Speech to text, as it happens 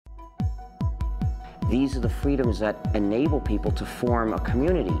These are the freedoms that enable people to form a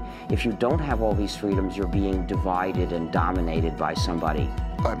community. If you don't have all these freedoms, you're being divided and dominated by somebody.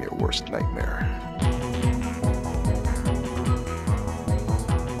 I'm your worst nightmare.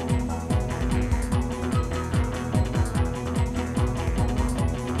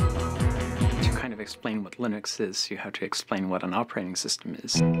 To kind of explain what Linux is, you have to explain what an operating system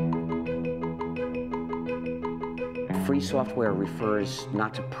is. Free software refers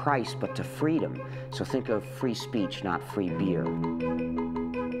not to price, but to freedom. So think of free speech, not free beer.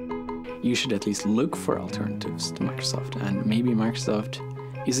 You should at least look for alternatives to Microsoft, and maybe Microsoft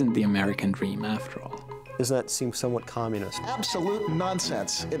isn't the American dream after all. Doesn't that seem somewhat communist? Absolute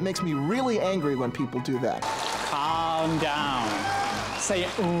nonsense. It makes me really angry when people do that. Calm down. Say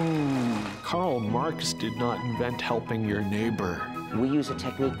Karl Marx did not invent helping your neighbor. We use a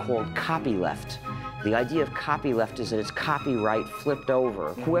technique called copyleft. The idea of copyleft is that it's copyright flipped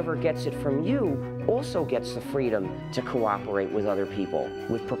over. Whoever gets it from you also gets the freedom to cooperate with other people.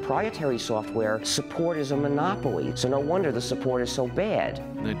 With proprietary software, support is a monopoly, so no wonder the support is so bad.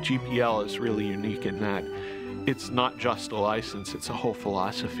 The GPL is really unique in that it's not just a license, it's a whole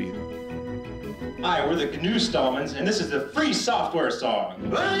philosophy. Hi, we're the GNU Stallmans, and this is the Free Software Song.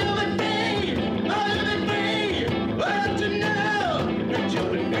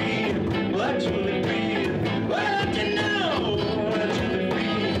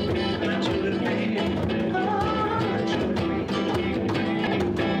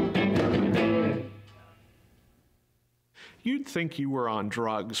 You'd think you were on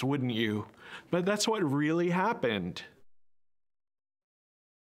drugs, wouldn't you? But that's what really happened.